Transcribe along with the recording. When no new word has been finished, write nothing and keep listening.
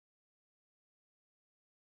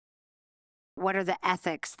What are the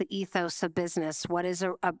ethics, the ethos of business? What is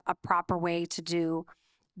a proper way to do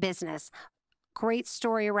business? Great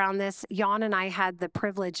story around this. Jan and I had the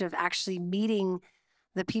privilege of actually meeting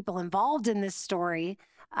the people involved in this story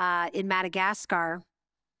in Madagascar.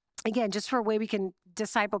 Again, just for a way we can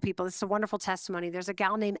disciple people. This is a wonderful testimony. There's a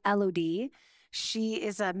gal named Elodie. She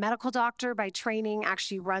is a medical doctor by training,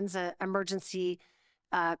 actually runs an emergency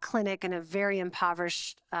clinic in a very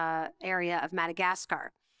impoverished area of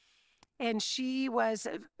Madagascar. And she was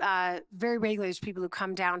very regular. There's people who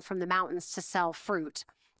come down from the mountains to sell fruit.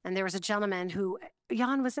 And there was a gentleman who,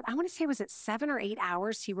 Jan, I want to say, was it 7 or 8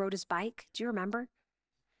 hours he rode his bike? Do you remember?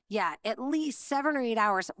 Yeah, at least 7 or 8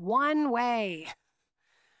 hours one way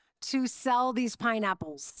to sell these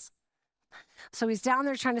pineapples. So he's down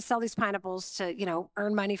there trying to sell these pineapples to,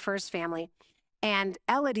 earn money for his family. And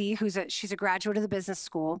Elodie, she's a graduate of the business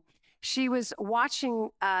school, she was watching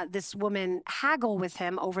this woman haggle with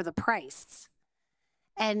him over the price.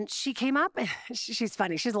 And she came up, and she's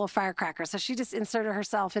funny. She's a little firecracker. So she just inserted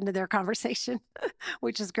herself into their conversation,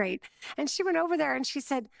 which is great. And she went over there and she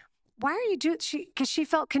said, why are you doing, because she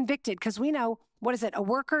felt convicted, because we know, what is it? A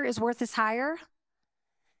worker is worth his hire.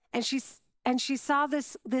 And she saw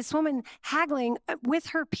this woman haggling with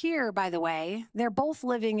her peer, by the way. They're both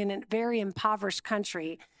living in a very impoverished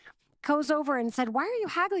country. Goes over and said, why are you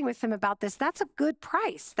haggling with him about this? That's a good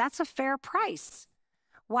price. That's a fair price.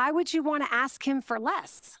 Why would you want to ask him for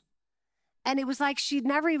less? And it was like she'd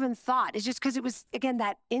never even thought. It's just because it was, again,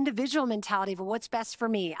 that individual mentality of what's best for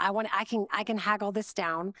me. I can haggle this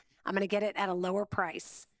down. I'm going to get it at a lower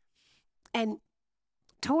price. And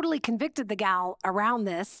totally convicted the gal around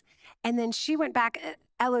this. And then she went back,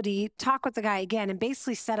 Elodie, talked with the guy again, and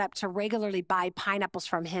basically set up to regularly buy pineapples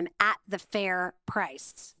from him at the fair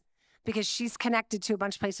price, because she's connected to a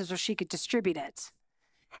bunch of places where she could distribute it.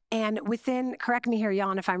 And correct me here,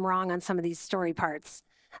 Jan, if I'm wrong on some of these story parts.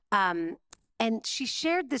 And she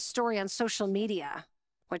shared this story on social media,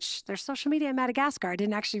 which there's social media in Madagascar. I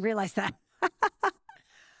didn't actually realize that.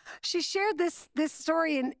 She shared this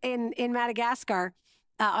story in Madagascar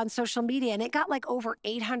on social media, and it got like over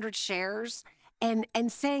 800 shares.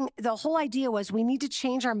 And saying the whole idea was we need to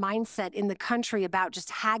change our mindset in the country about just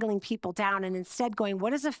haggling people down, and instead going,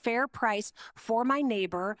 what is a fair price for my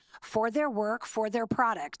neighbor, for their work, for their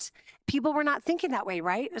product? People were not thinking that way,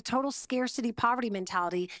 right? A total scarcity poverty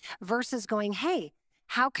mentality versus going, hey,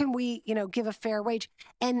 how can we, give a fair wage?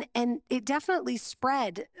 And it definitely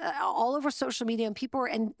spread all over social media,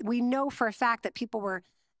 and we know for a fact that people were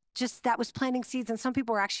that was planting seeds, and some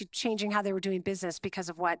people were actually changing how they were doing business because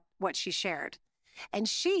of what she shared. And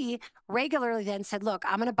she regularly then said, look,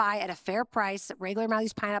 I'm going to buy at a fair price, a regular amount of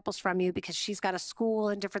these pineapples from you, because she's got a school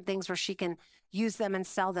and different things where she can use them and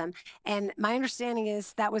sell them. And my understanding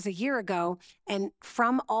is that was a year ago. And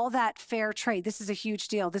from all that fair trade, this is a huge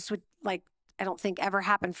deal. This would, I don't think ever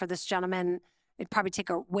happen for this gentleman. It'd probably take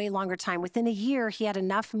a way longer time. Within a year, he had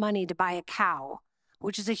enough money to buy a cow,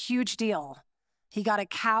 which is a huge deal. He got a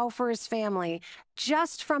cow for his family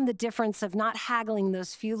just from the difference of not haggling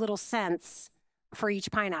those few little cents for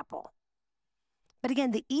each pineapple. But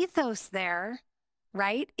again, the ethos there,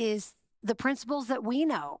 right, is the principles that we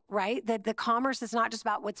know, right? That the commerce is not just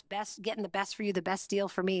about what's best, getting the best for you, the best deal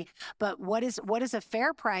for me, but what is a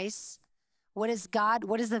fair price? What is God?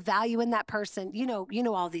 What is the value in that person? You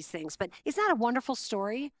know all these things. But isn't that a wonderful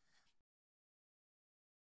story?